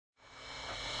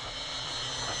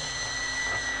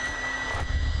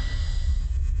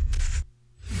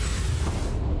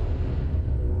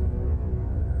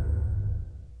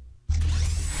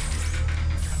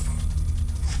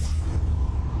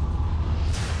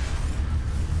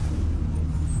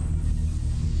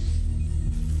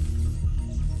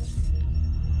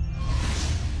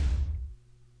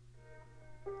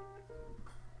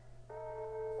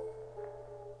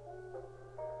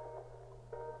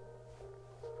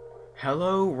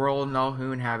Hello, world and all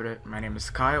who inhabit it. My name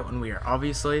is Kyle, and we are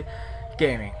obviously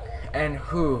gaming. And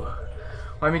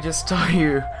let me just tell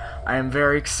you, I am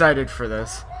very excited for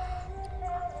this.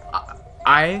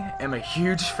 I am a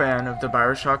huge fan of the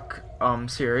Bioshock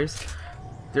series.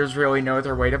 There's really no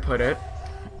other way to put it.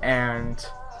 And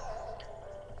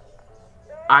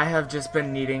I have just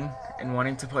been needing and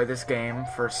wanting to play this game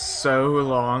for so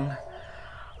long.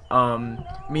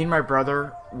 Me and my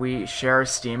brother, we share a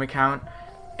Steam account,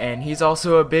 and he's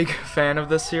also a big fan of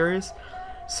this series.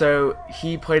 So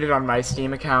he played it on my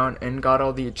Steam account and got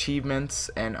all the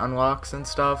achievements and unlocks and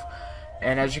stuff.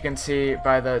 And as you can see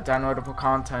by the downloadable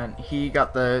content, he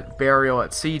got the Burial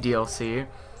at Sea DLC.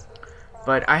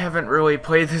 But I haven't really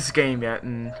played this game yet,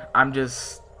 and I'm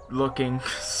just looking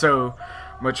so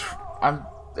much.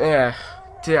 I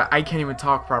can't even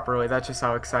talk properly. That's just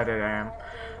how excited I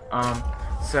am.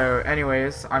 So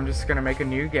anyways, I'm just gonna make a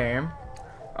new game.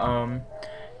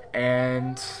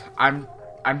 And I'm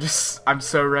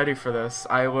so ready for this.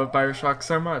 I love Bioshock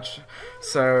so much.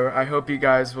 So I hope you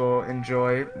guys will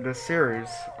enjoy this series.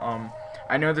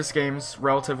 I know this game's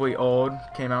relatively old,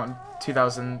 came out in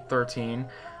 2013,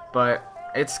 but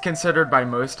it's considered by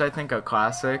most, I think, a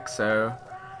classic. So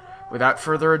without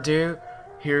further ado,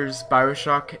 here's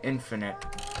Bioshock Infinite.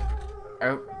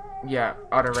 Oh, yeah,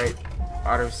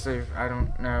 autosave, I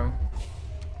don't know.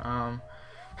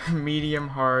 Medium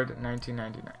hard,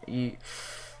 1999.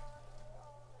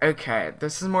 Okay,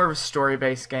 this is more of a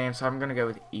story-based game, so I'm gonna go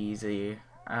with easy.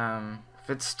 If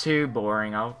it's too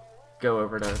boring, I'll go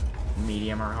over to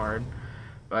medium or hard.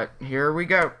 But here we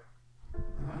go.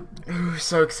 Ooh,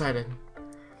 so excited.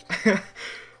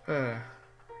 And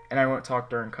I won't talk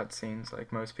during cutscenes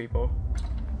like most people.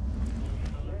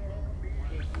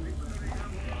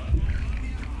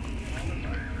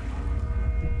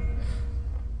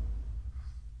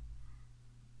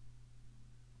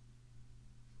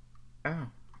 Oh,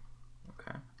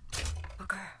 okay.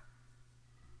 Booker,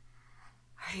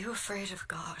 are you afraid of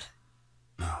God?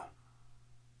 No.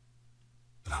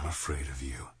 But I'm afraid of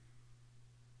you.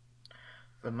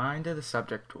 The mind of the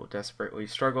subject will desperately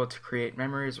struggle to create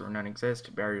memories where none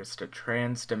exist. Barriers to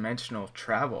trans-dimensional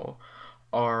travel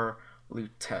are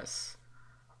Lutes,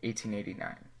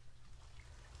 1889.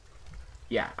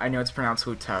 Yeah, I know it's pronounced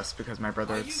Lutes because my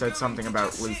brother said something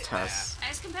about Lutes.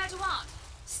 As compared to what?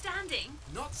 Standing?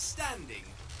 Not standing,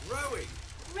 rowing.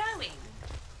 Rowing?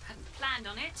 Hadn't planned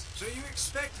on it. So you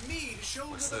expect me to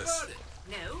shoulder What's the this? burden?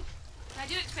 No. But I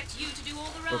do expect you to do all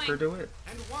the rowing. Booker, do it.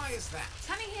 And why is that?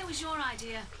 Coming here was your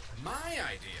idea. My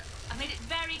idea. I made it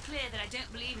very clear that I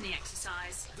don't believe in the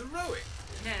exercise. The rowing.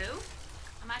 No.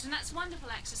 Imagine that's wonderful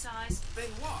exercise. Then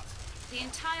what? The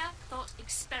entire thought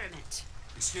experiment.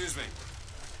 Excuse me.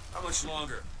 How much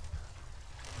longer?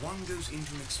 One goes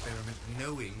into an experiment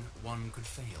knowing one could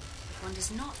fail. One does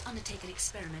not undertake an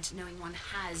experiment knowing one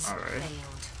has All right.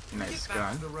 failed. Nice Get back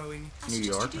gun. to the rowing. I New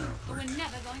suggest York. you do, but we're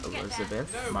never going to get there.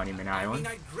 Elizabeth, No, Monument I Island,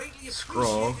 mean, I'd greatly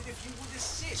Scroll, appreciate it if you would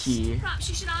assist. Key, Perhaps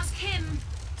you should ask him.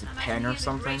 it's a I imagine pen he or has a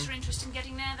something. greater interest in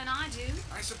getting there than I do.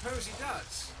 I suppose he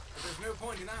does. But there's no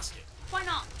point in asking. Why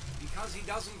not? Because he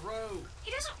doesn't row. He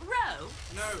doesn't row.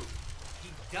 No, he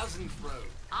doesn't row.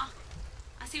 Ah,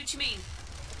 I see what you mean.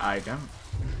 I don't.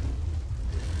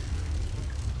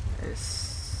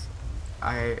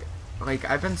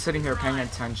 I've been sitting here paying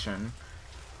attention,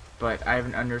 but I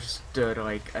haven't understood,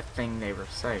 like, a thing they were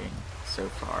saying so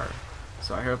far.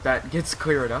 So I hope that gets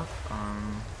cleared up.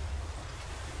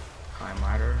 Climb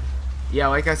ladder. Yeah,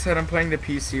 like I said, I'm playing the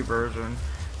PC version.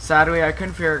 Sadly, I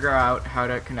couldn't figure out how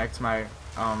to connect my,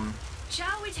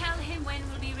 Shall we tell him when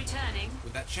we'll be returning?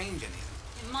 Would that change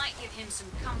anything? It might give him some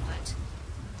comfort.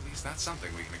 At least that's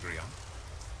something we can agree on.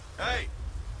 Hey!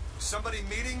 Is somebody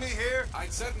meeting me here?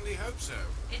 I'd certainly hope so.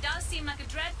 It does seem like a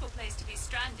dreadful place to be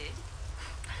stranded.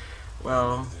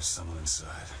 well, Maybe there's someone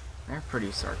inside. they're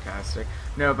pretty sarcastic.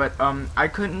 No, but,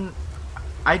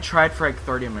 I tried for like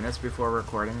 30 minutes before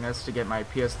recording this to get my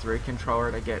PS3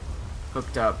 controller to get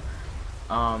hooked up.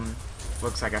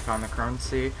 Looks like I found the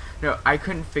currency. No, I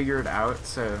couldn't figure it out,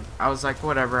 so I was like,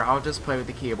 whatever, I'll just play with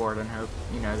the keyboard and hope,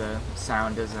 the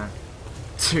sound isn't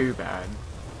too bad.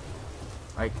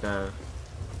 Like the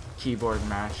keyboard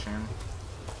mashing.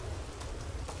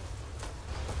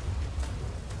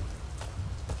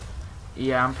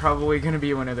 Yeah, I'm probably gonna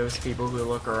be one of those people who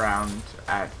look around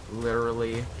at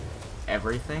literally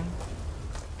everything.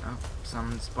 Oh,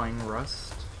 someone's playing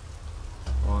Rust.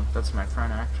 Well, that's my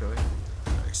friend, actually.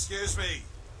 Excuse me.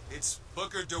 It's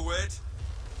Booker DeWitt.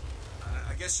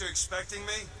 I guess you're expecting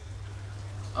me?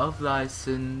 Of thy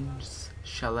sins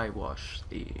shall I wash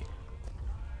thee.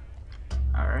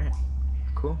 Alright,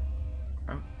 cool.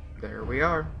 Oh, there we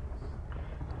are.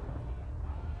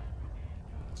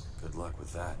 Good luck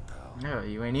with that, pal. No,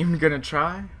 you ain't even gonna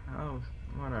try? Oh,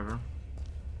 whatever.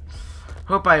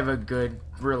 Hope I have a good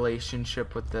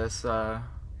relationship with this,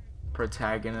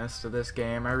 protagonist of this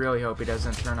game. I really hope he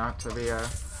doesn't turn out to be a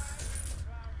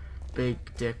big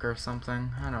dick or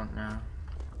something. I don't know.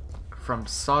 From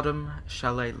Sodom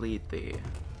shall I lead thee.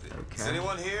 Okay. Is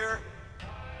anyone here?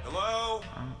 Hello?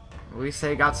 We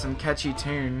say got some catchy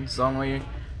tunes. Only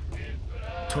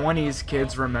 20s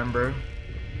kids remember.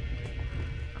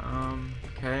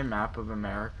 Okay, map of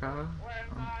America.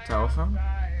 Telephone.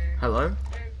 Hello?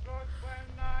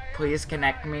 Please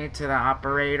connect me to the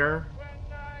operator.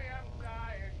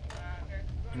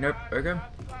 Nope, okay.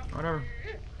 Whatever.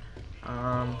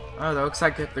 Oh, that looks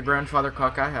like the grandfather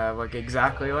clock I have, like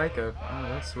exactly like it. Oh,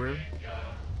 that's weird.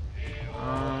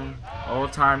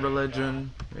 Old time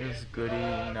religion is goody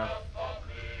enough.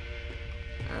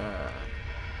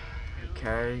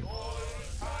 Okay.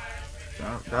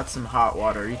 Oh, that's some hot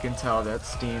water. You can tell that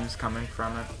steam's coming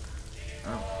from it.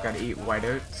 Oh, gotta eat white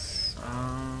oats.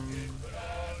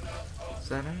 Is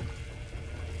that it?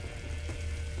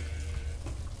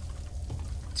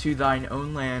 To thine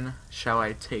own land shall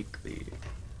I take thee.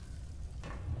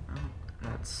 Oh,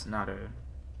 that's not a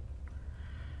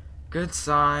good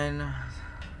sign.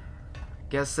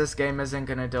 Guess this game isn't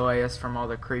gonna delay us from all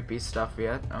the creepy stuff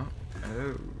yet. Oh.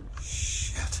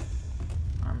 Shit.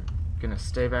 I'm gonna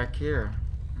stay back here.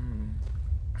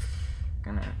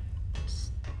 Gonna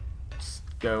just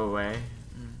go away.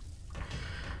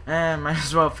 Might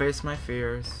as well face my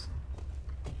fears.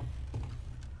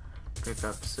 Pick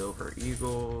up silver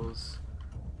eagles.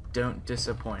 Don't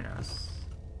disappoint us.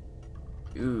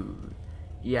 Ooh.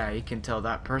 Yeah, you can tell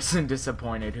that person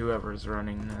disappointed, whoever's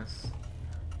running this.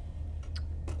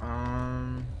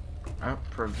 Oh,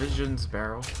 provisions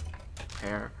barrel.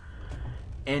 Pear.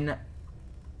 In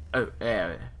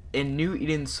New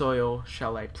Eden soil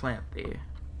shall I plant thee.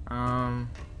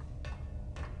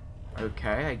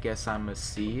 Okay, I guess I'm a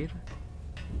seed.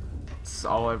 That's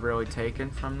all I've really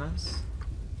taken from this.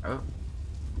 Oh,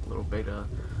 a little bit of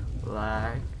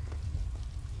lag.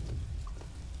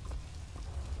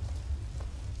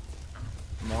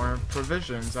 More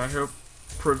provisions. I hope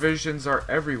provisions are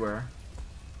everywhere.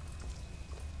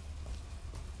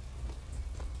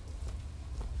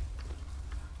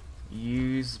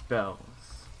 Use bells.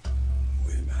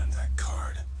 Wait a minute, that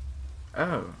card.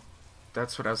 Oh,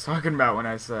 that's what I was talking about when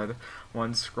I said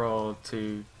one scroll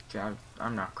to...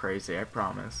 I'm not crazy, I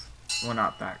promise. Well,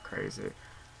 not that crazy.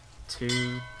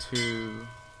 2, 2,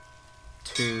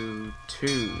 2,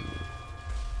 2.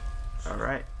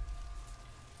 Alright.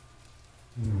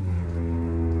 What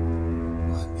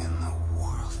in the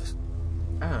world is...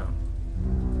 Oh.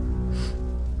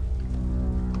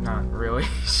 Not really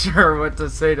sure what to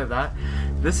say to that.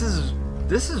 This is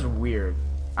weird.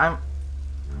 I'm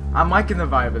liking the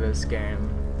vibe of this game.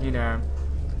 You know,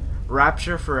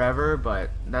 Rapture Forever,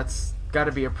 but that's got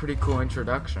to be a pretty cool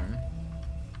introduction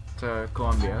to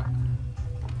Columbia.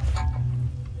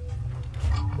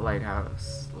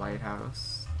 Lighthouse,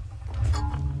 lighthouse,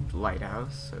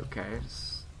 lighthouse. Okay,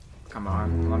 just, come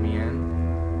on, let me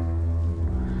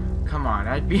in. Come on,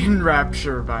 I'd be in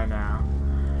Rapture by now.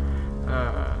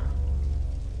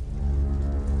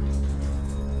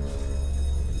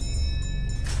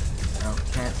 Oh,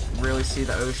 can't really see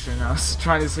the ocean. I was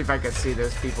trying to see if I could see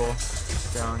those people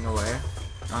sailing away.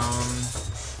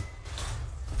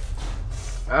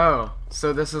 Oh,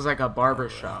 so this is like a barber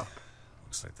shop.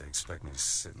 Looks like they expect me to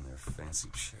sit in their fancy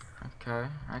chair. Okay,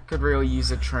 I could really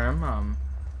use a trim.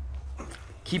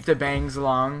 Keep the bangs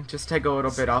long. Just take a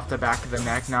little bit off the back of the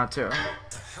neck, not to...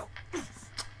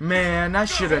 Man, I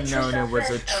should have known it was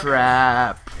a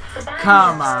trap.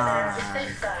 Come on.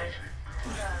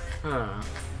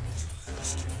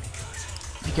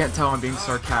 You can't tell I'm being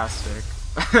sarcastic.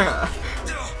 No,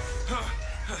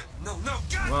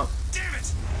 God Well, damn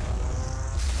it!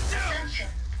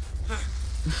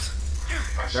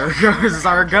 there goes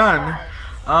our gun.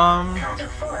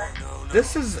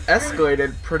 This is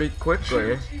escalated pretty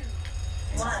quickly.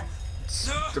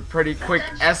 It's a pretty quick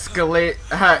escalate.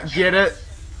 Get it?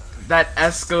 That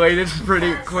escalated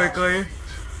pretty quickly.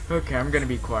 Okay, I'm gonna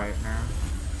be quiet now.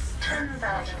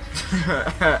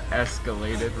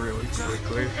 Escalated really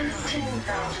quickly.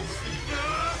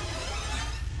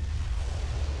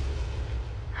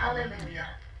 Hallelujah.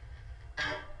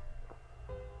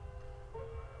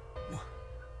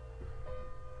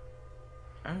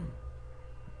 Oh.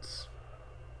 It's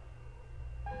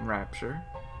Rapture.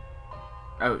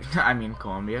 Oh, I mean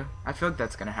Columbia. I feel like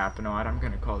that's gonna happen a lot. I'm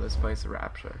gonna call this place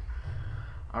Rapture.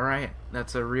 Alright,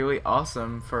 that's a really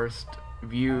awesome first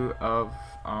view of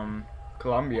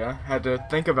Columbia. Had to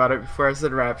think about it before I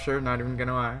said Rapture, not even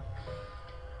gonna lie.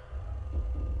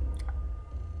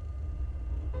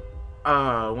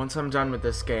 Once I'm done with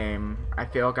this game, I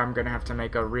feel like I'm gonna have to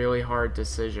make a really hard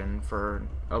decision for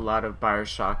a lot of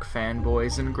Bioshock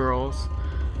fanboys and girls.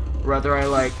 Whether I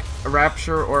like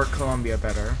Rapture or Columbia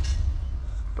better.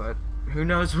 But who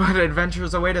knows what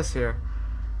adventures await us here.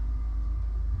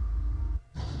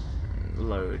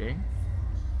 Loading.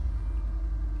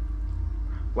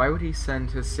 Why would he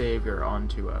send his savior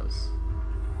onto us?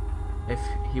 If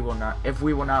we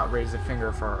will not raise a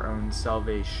finger for our own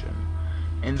salvation.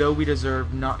 And though we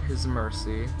deserve not his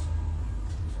mercy,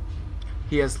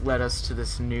 he has led us to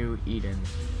this new Eden.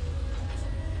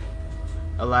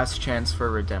 A last chance for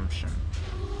redemption.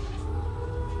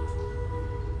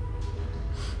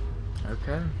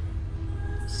 Okay.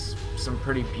 Some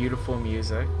pretty beautiful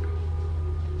music.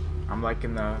 I'm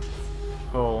liking the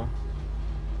whole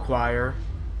choir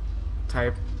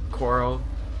type choral.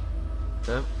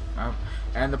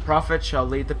 And the prophet shall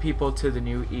lead the people to the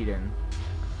new Eden.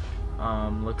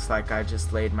 Looks like I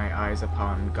just laid my eyes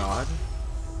upon God.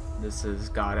 This is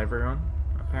God, everyone,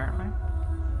 apparently.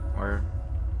 Or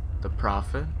the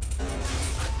prophet.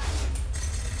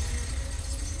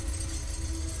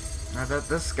 I bet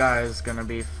this guy is gonna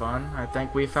be fun. I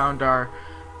think we found our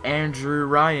Andrew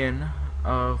Ryan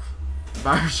of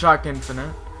Bioshock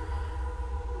Infinite.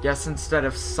 Guess instead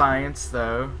of science,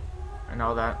 though, and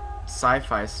all that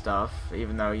sci-fi stuff,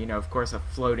 even though, you know, of course a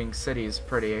floating city is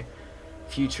pretty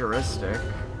futuristic,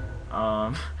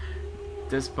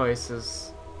 this place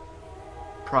is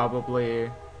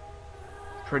probably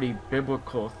pretty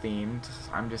biblical themed.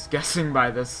 I'm just guessing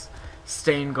by this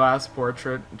stained glass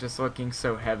portrait just looking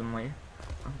so heavenly.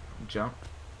 Oh, jump.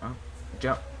 Oh,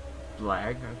 jump.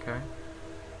 Lag, okay.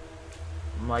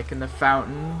 I'm liking the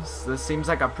fountains. This seems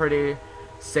like a pretty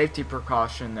safety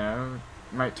precaution, though.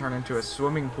 Might turn into a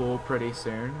swimming pool pretty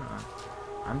soon.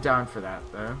 I'm down for that,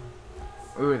 though.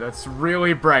 Ooh, that's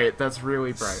really bright. That's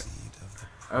really bright.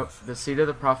 Oh, the seed of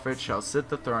the prophet shall sit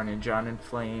the throne, and John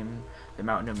inflame the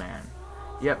mountain of man.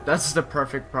 Yep, that's the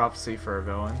perfect prophecy for a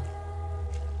villain.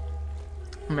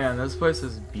 Man, this place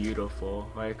is beautiful.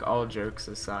 Like, all jokes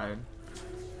aside.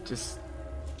 Just,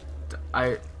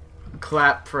 I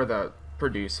clap for the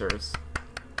producers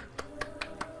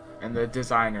and the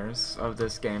designers of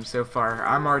this game so far.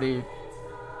 I'm already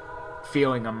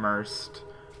feeling immersed.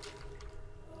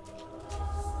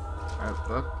 Oh,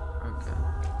 look. Okay.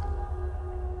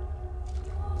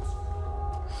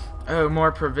 Oh,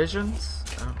 more provisions?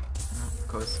 Oh, no,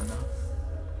 close enough.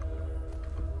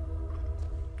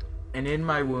 And in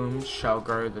my womb shall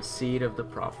grow the seed of the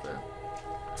prophet.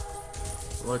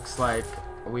 Looks like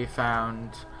we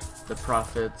found the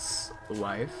prophet's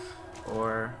wife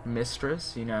or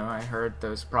mistress. You know, I heard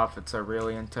those prophets are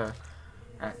really into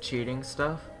cheating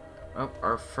stuff. Oh,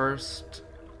 our first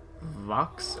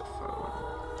voxophone.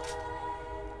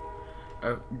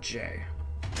 Oh, J.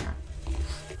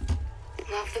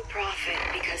 Love the prophet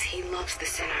because he loves the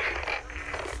sinner.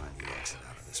 Find the exit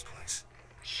out of this place.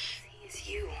 He is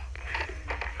you.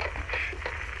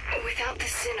 Without the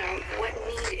sinner, what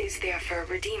need is there for a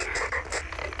redeemer?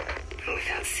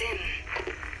 Without sin,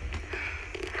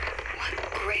 what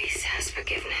grace has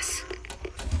forgiveness?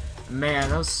 Man,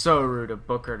 that was so rude of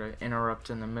Booker to interrupt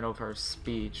in the middle of her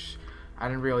speech. I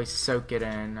didn't really soak it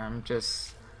in. I'm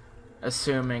just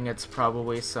assuming it's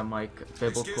probably some, like,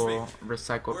 biblical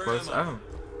recycled quotes. Oh.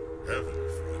 Heaven,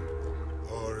 friend.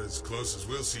 Or as close as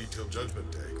we'll see till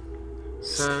Judgment Day.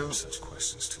 So, Such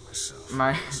questions to myself.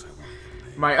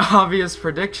 my obvious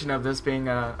prediction of this being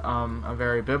a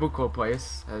very biblical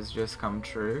place has just come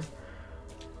true.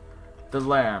 The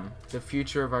Lamb, the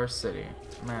future of our city.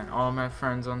 Man, all my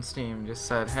friends on Steam just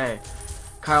said, hey,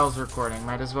 Kyle's recording,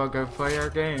 might as well go play our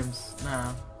games.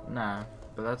 No,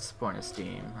 but that's the point of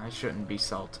Steam. I shouldn't be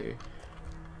salty.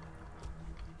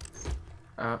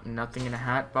 Nothing in a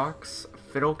hat box.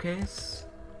 Fiddle case?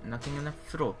 Nothing in a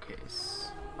fiddle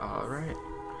case. Alright.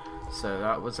 So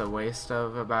that was a waste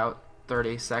of about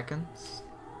 30 seconds.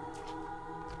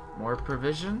 More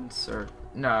provisions? Or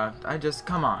no,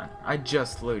 come on. I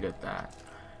just looted that.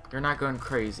 You're not going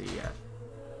crazy yet.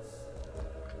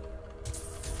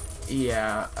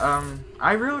 Yeah,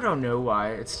 I really don't know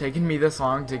why it's taken me this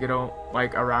long to get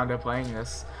around to playing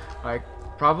this. Like,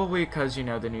 probably because, you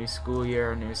know, the new school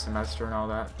year, new semester and all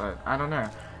that, but I don't know.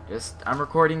 I'm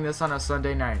recording this on a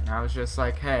Sunday night, and I was just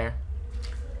like, hey,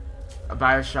 a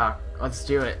Bioshock, let's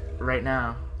do it right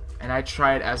now. And I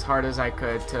tried as hard as I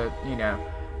could to, you know,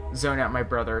 zone out my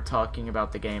brother talking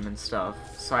about the game and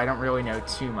stuff. So I don't really know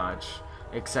too much,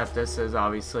 except this is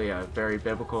obviously a very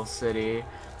biblical city.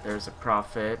 there's a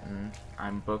prophet, and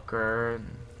I'm Booker, and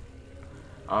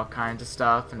all kinds of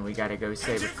stuff, and we gotta go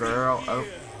save a girl. Oh,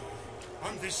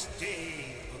 on this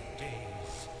day of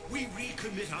days, we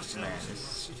recommit ourselves man, to this our is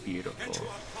city beautiful. and to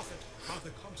our prophet,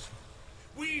 Father Comstock.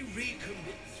 We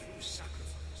recommit through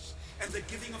sacrifice and the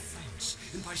giving of thanks,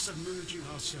 and by submerging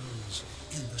ourselves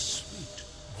in the sweet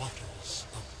waters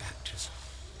of baptism.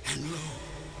 And lo,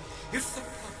 if the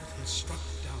prophet had struck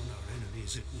down our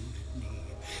enemies at wounded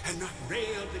knee, and not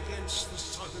railed against the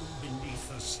Sodom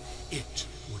beneath us, it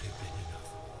would have been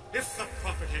enough. If the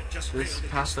prophet had just This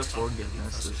railed path of against Sodom forgiveness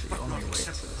beneath us, is the but only not way to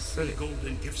accepted the the three city.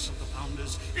 golden gifts of the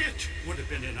founders, it would have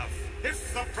been enough.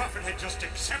 If the prophet had just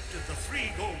accepted the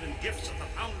 3 golden gifts of the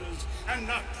founders and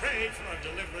not prayed for our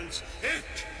deliverance, it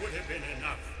would have been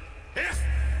enough. If...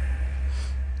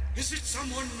 Is it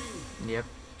someone new? Yep,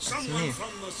 that's Someone me.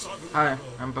 from the Sodom Hi, world,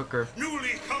 I'm Booker.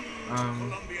 newly come to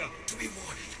Columbia to be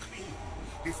washed clean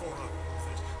before our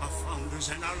prophet, our founders,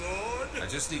 and our Lord. I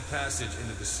just need passage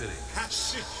into the city.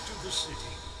 Passage to the city.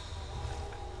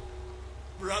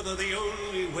 Brother, the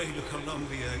only way to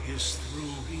Columbia is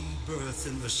through rebirth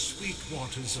in the sweet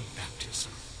waters of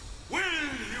baptism. Will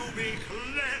you be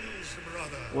cleansed,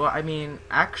 brother? Well, I mean,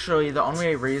 actually, the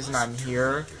only reason I'm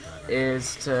here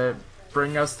is to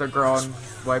bring us the girl and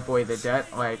wipe away the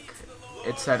debt, like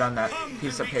it said on that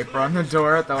piece of paper on the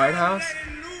door at the lighthouse.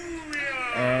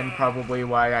 Hallelujah! And probably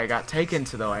why I got taken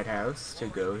to the lighthouse to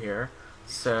go here.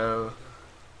 So,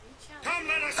 Come,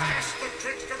 let us cast the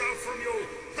trickster out from you.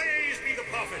 Praise be the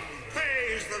prophet.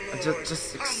 Praise the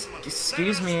Lord.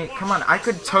 excuse me. Come on, I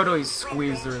could totally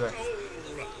squeeze through that.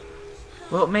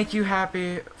 Will it make you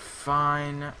happy?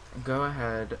 Fine. Go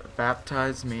ahead.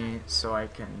 Baptize me so I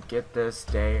can get this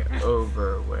day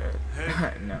over with.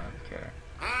 No, okay.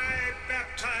 I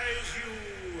baptize you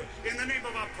in the name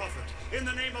of our prophet, in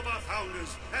the name of our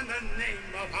founders, and the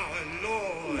name of our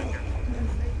Lord.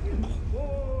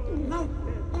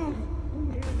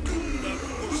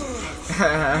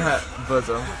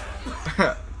 Bosom.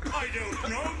 I don't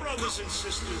know, brothers and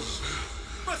sisters,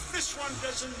 but this one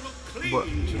doesn't look clean What?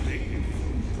 to me.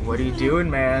 What are you doing,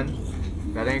 man?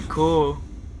 That ain't cool.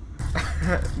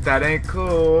 That ain't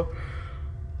cool.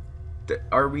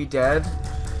 Are we dead?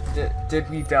 Did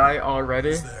we die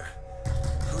already? Who's there?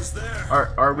 Who's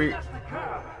there? Are we?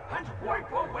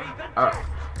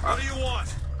 What do you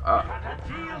want?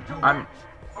 I'm.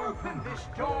 I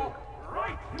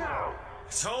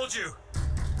told you.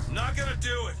 I'm not gonna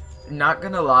do it. Not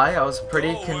gonna lie, I was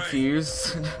pretty Go away.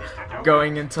 confused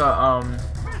going into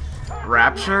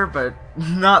Rapture, but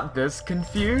not this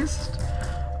confused.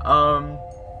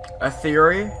 A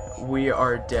theory: we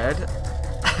are dead.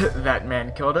 That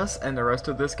man killed us, and the rest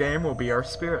of this game will be our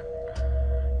spirit.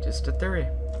 Just a theory.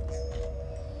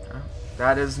 Oh,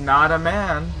 that is not a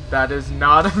man. That is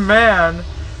not a man.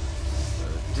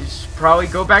 You should probably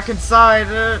go back inside.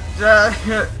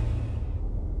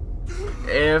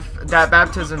 If that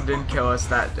baptism didn't kill us,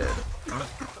 that did.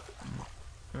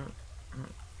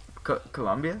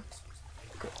 Columbia?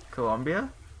 Columbia?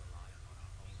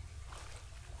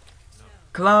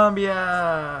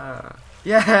 Columbia!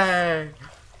 Yay!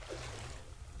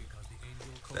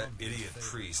 That idiot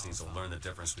priest needs to learn the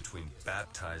difference between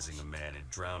baptizing a man and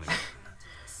drowning him.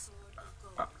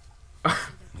 I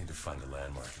need to find a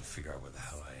landmark and figure out where the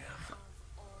hell I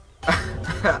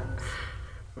am.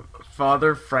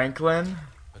 Father Franklin,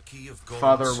 A key of gold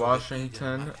Father so that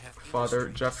Washington, Eden might have Father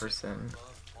industries. Jefferson,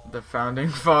 the founding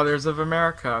fathers of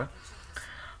America,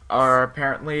 are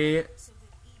apparently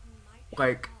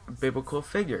like biblical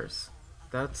figures.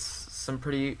 That's some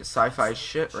pretty sci-fi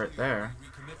shit right there.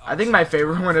 I think my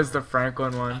favorite one is the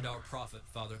Franklin one. And our prophet,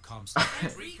 Father Comstock.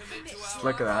 Just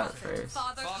look at that face.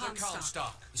 Father Father Comstock.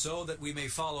 Comstock, so that we may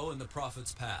follow in the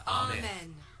prophet's path.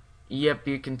 Amen. Yep,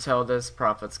 you can tell this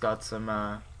prophet's got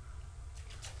some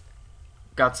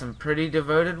pretty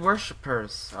devoted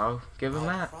worshippers. I'll give him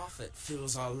Our that. prophet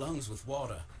fills our lungs with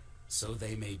water, so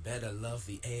they may better love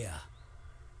the air.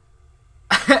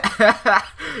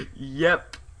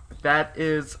 Yep, that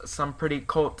is some pretty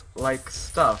cult-like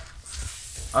stuff.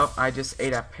 Oh, I just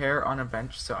ate a pear on a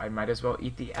bench, so I might as well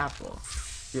eat the apple.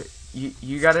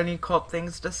 You got any cult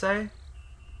things to say?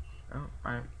 Oh,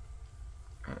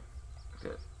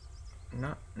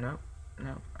 no,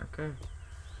 okay.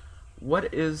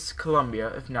 What is Columbia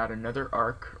if not another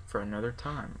arc for another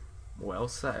time? Well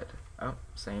said. Oh,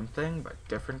 same thing, but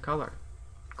different color.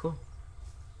 Cool.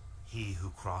 He who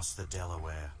crossed the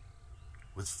Delaware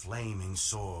with flaming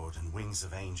sword and wings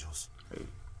of angels.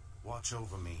 Watch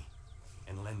over me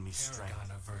and lend me strength.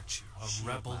 Paragon of virtue, a Shield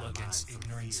rebel my against mind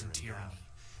from ignorance and fear and tyranny.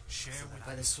 doubt. Share with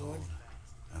By the sword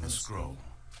And the scroll.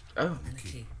 Oh, and the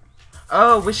key.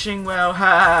 Oh, wishing well,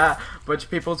 ha! But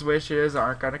people's wishes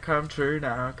aren't gonna come true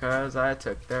now, cause I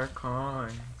took their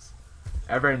coins.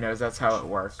 Everyone knows that's how it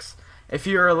works. If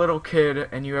you're a little kid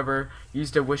and you ever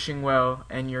used a wishing well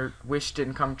and your wish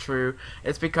didn't come true,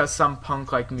 it's because some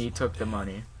punk like me took the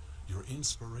money. Your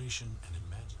inspiration and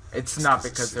imagination. It's not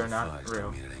because they're not real.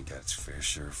 I mean, it ain't got its fair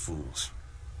share of fools.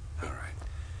 Alright.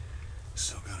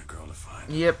 Still got a girl to find.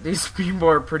 Yep, these people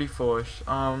are pretty foolish.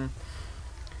 Alright,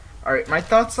 my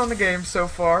thoughts on the game so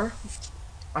far.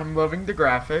 I'm loving the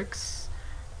graphics.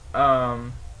 I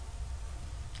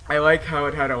like how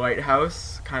it had a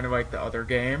lighthouse, kind of like the other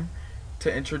game,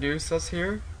 to introduce us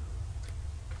here.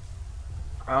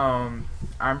 I'm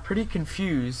pretty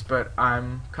confused, but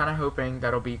I'm kind of hoping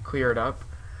that'll be cleared up.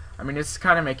 I mean, it's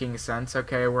kind of making sense.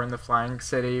 Okay, we're in the Flying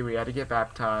City, we had to get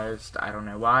baptized. I don't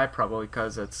know why, probably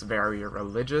because it's very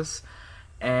religious.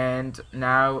 And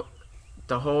now,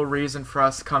 the whole reason for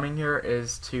us coming here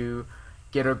is to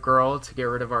get a girl to get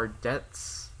rid of our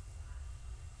debts.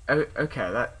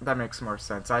 Okay, that makes more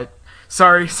sense.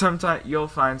 Sorry, sometimes you'll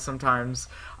find sometimes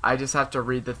I just have to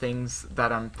read the things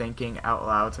that I'm thinking out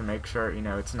loud to make sure, you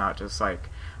know, it's not just like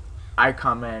I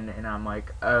come in and I'm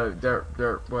like, oh,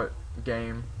 what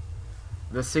game?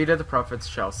 The seed of the prophets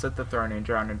shall sit the throne and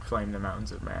drown and flame the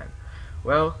mountains of man.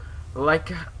 Well,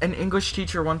 like an English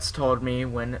teacher once told me,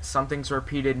 when something's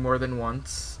repeated more than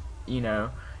once, you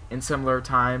know, in similar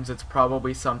times, it's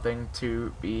probably something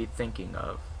to be thinking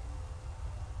of.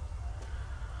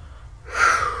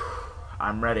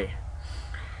 I'm ready.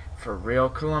 For real,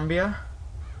 Columbia?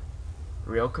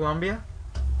 Real Columbia?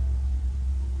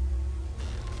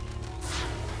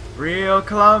 Real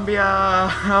Columbia!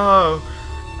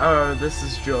 Oh, this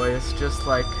is joyous, just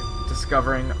like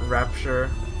discovering Rapture.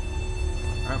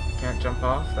 Oh, can't jump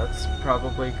off. That's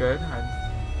probably good.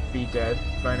 I'd be dead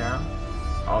by now.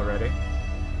 Already.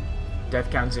 Death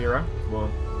count 0. Well,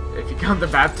 if you count the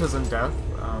baptism death,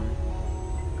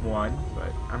 1,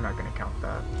 but I'm not gonna count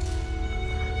that.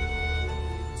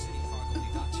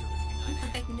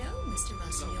 I know, Mr.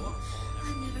 Rossio.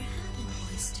 I've never had an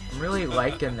oyster. I'm really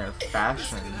liking their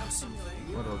fashion.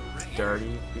 Little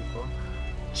dirty people.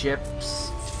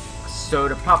 Chips,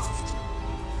 soda pop,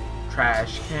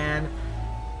 trash can.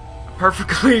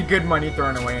 Perfectly good money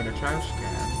thrown away in a trash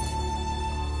can.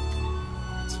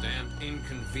 It's damn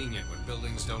inconvenient when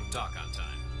buildings don't dock on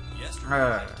time. Yesterday,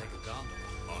 I had to take a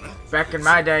gondola. Back in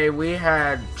my day, we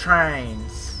had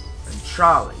trains and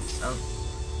trolleys. Oh.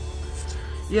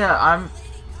 Yeah,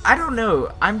 I don't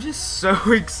know. I'm just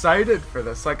so excited for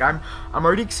this. Like, I'm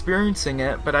already experiencing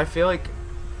it, but I feel like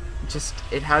just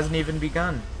it hasn't even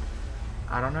begun.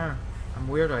 I don't know. I'm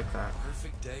weird like that.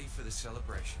 Perfect day for the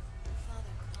celebration.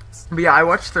 But yeah, I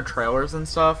watched the trailers and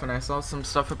stuff, and I saw some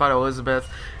stuff about Elizabeth,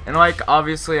 and like,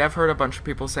 obviously, I've heard a bunch of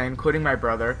people say, including my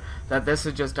brother, that this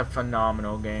is just a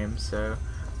phenomenal game, so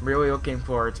I'm really looking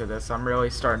forward to this. I'm really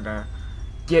starting to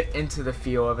get into the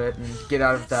feel of it and get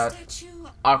out of that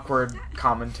awkward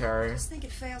commentary. I just think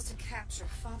it fails to capture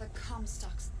Father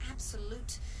Comstock's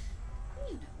absolute,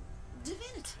 you know,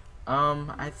 divinity.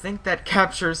 I think that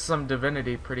captures some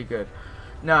divinity pretty good.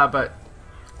 Nah, but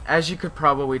as you could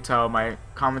probably tell, my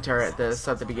commentary at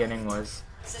the beginning was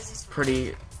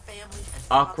pretty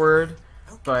awkward,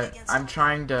 but I'm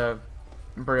trying to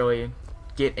really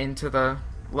get into the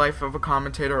life of a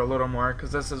commentator a little more,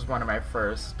 because this is one of my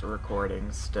first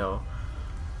recordings still.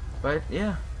 But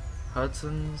yeah,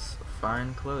 Hudson's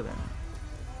fine clothing.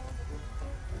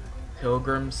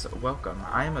 Pilgrims welcome.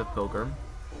 I am a pilgrim.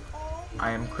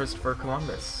 I am Christopher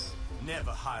Columbus.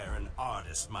 Never hire an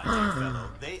artist, my dear fellow.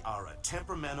 They are a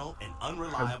temperamental and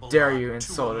unreliable. How dare you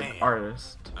insult an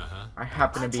artist? I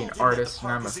happen to be an artist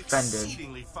and I'm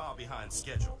offended.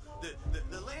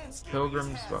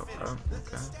 Pilgrims welcome.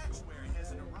 Okay.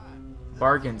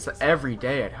 Bargains every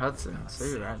day at Hudson's.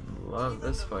 Dude, I love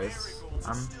this place.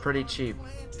 I'm pretty cheap.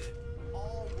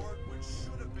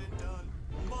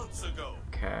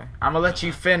 Okay. I'm gonna let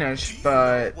you finish,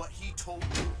 but...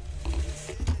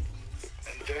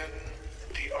 And then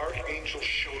the Archangel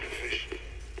showed a vision.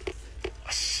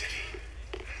 A city,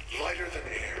 lighter than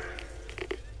air.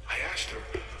 I asked her,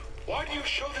 why do you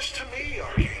show this to me,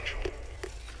 Archangel?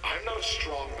 I'm not a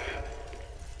strong man.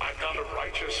 I'm not a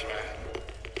righteous man.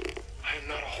 I am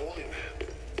not a holy man.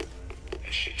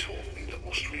 And she told me the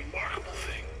most remarkable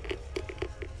thing.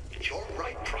 You're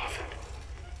right, prophet.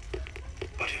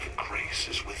 But if grace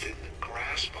is within the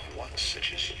grasp of one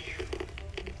such as you,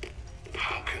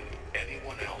 how can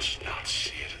anyone else not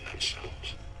see it in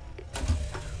themselves?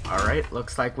 Alright,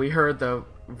 looks like we heard the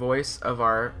voice of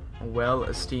our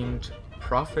well-esteemed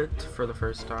prophet for the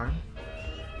first time.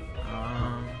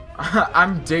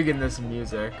 I'm digging this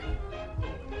music.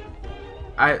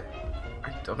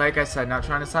 Like I said, not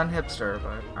trying to sound hipster,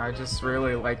 but I just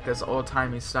really like this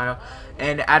old-timey style.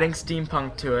 And adding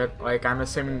steampunk to it, like I'm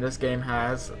assuming this game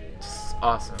has, just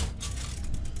awesome.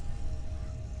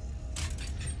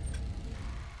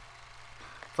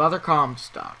 Father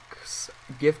Comstock's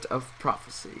Gift of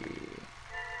Prophecy.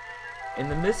 In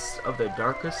the midst of the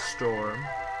darkest storm,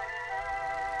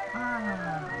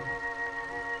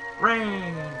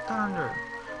 rain, thunder,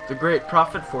 the great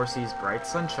prophet foresees bright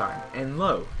sunshine, and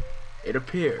lo, it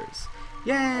appears.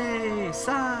 Yay,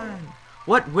 sun!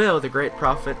 What will the great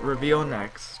prophet reveal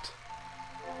next?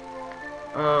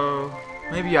 Oh,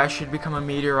 maybe I should become a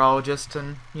meteorologist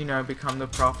and, you know, become the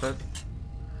prophet.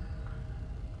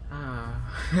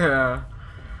 Yeah.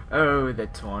 Oh, the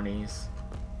 20s.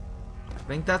 I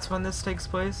think that's when this takes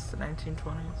place, the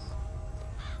 1920s.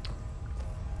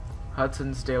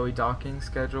 Hudson's daily docking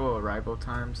schedule, arrival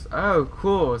times. Oh,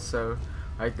 cool. So,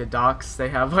 like the docks, they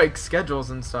have like schedules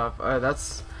and stuff.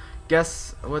 That's,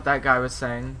 guess what that guy was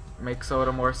saying makes a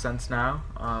little more sense now.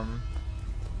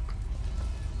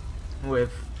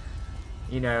 With,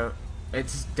 you know,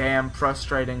 it's damn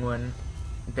frustrating when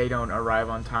they don't arrive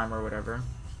on time or whatever.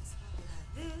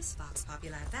 This, Vox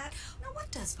Populi that. Now,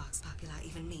 what does Vox Populi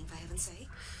even mean, for heaven's sake?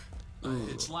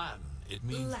 It's Latin. It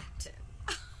means... Latin.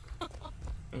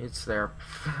 Is there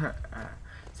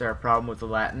a problem with the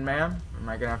Latin, ma'am? Am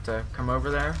I gonna have to come over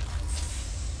there?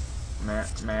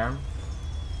 Ma'am?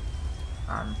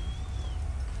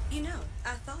 You know,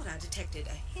 I thought I detected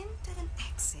a hint of an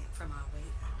accent from our waiter.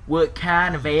 What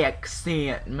kind of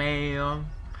accent, ma'am?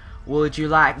 Would you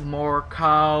like more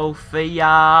coffee,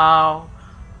 y'all?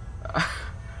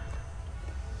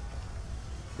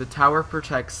 The tower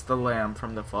protects the lamb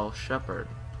from the false shepherd.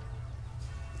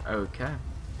 Okay.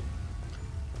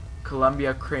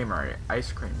 Columbia Creamery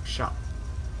ice cream shop.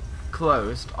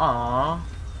 Closed. Aww.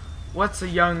 What's a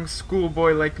young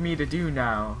schoolboy like me to do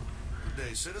now? Good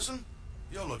day, citizen.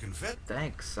 You're looking fit.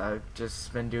 Thanks. I've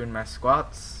just been doing my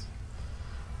squats.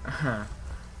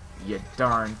 You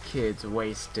darn kids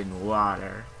wasting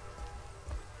water.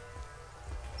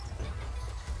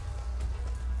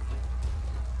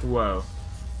 Whoa.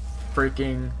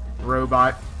 Freaking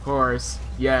robot horse.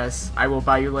 Yes, I will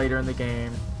buy you later in the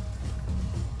game.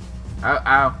 Oh,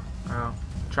 ow. Oh.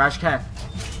 Trash can.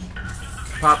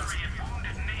 Pop.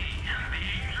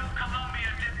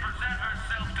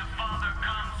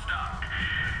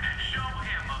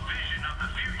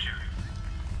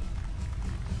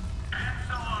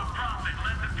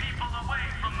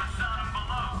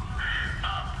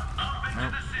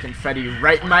 Oh, confetti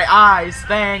right in my eyes,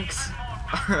 thanks.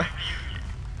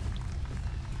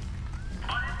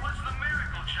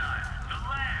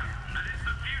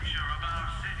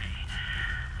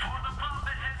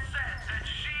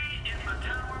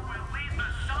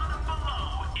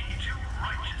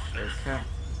 Okay.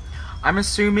 I'm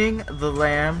assuming the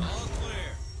lamb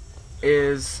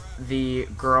is the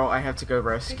girl I have to go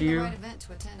rescue.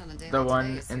 The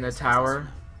one in the tower.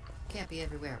 Can't be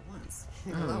everywhere at once.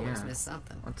 Oh, yeah. Miss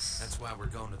something. That's why we're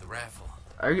going to the raffle.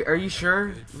 Are you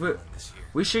sure?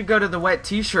 We should go to the wet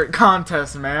t-shirt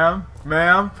contest, ma'am.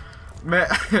 Ma'am? No,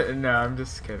 I'm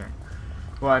just kidding.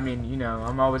 Well, I mean, you know,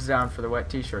 I'm always down for the wet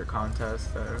t-shirt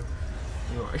contest, though.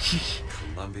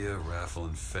 Columbia Raffle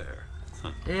and Fair.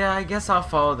 Yeah, I guess I'll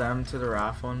follow them to the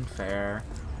raffle and fair.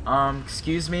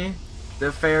 Excuse me?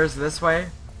 The fair's this way?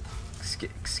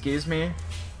 Excuse me?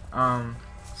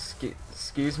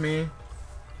 Excuse me?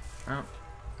 Oh.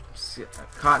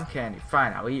 Cotton candy.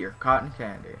 Fine, I'll eat your cotton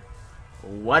candy.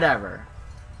 Whatever.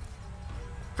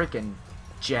 Freaking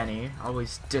Jenny,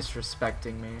 always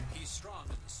disrespecting me. He's strong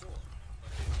in the sword,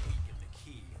 but weak in the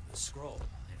key and the scroll,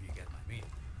 if you get my meaning.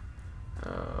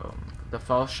 The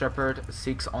false shepherd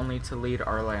seeks only to lead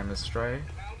our lamb astray.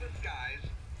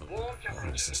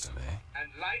 Warning system, eh?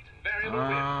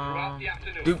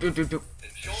 Do.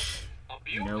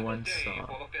 No one saw.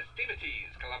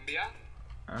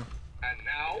 Oh.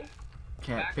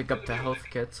 Can't pick up the health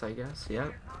kits, I guess.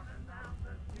 Yep.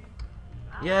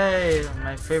 Yay!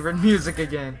 My favorite music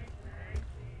again.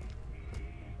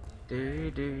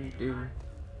 Do.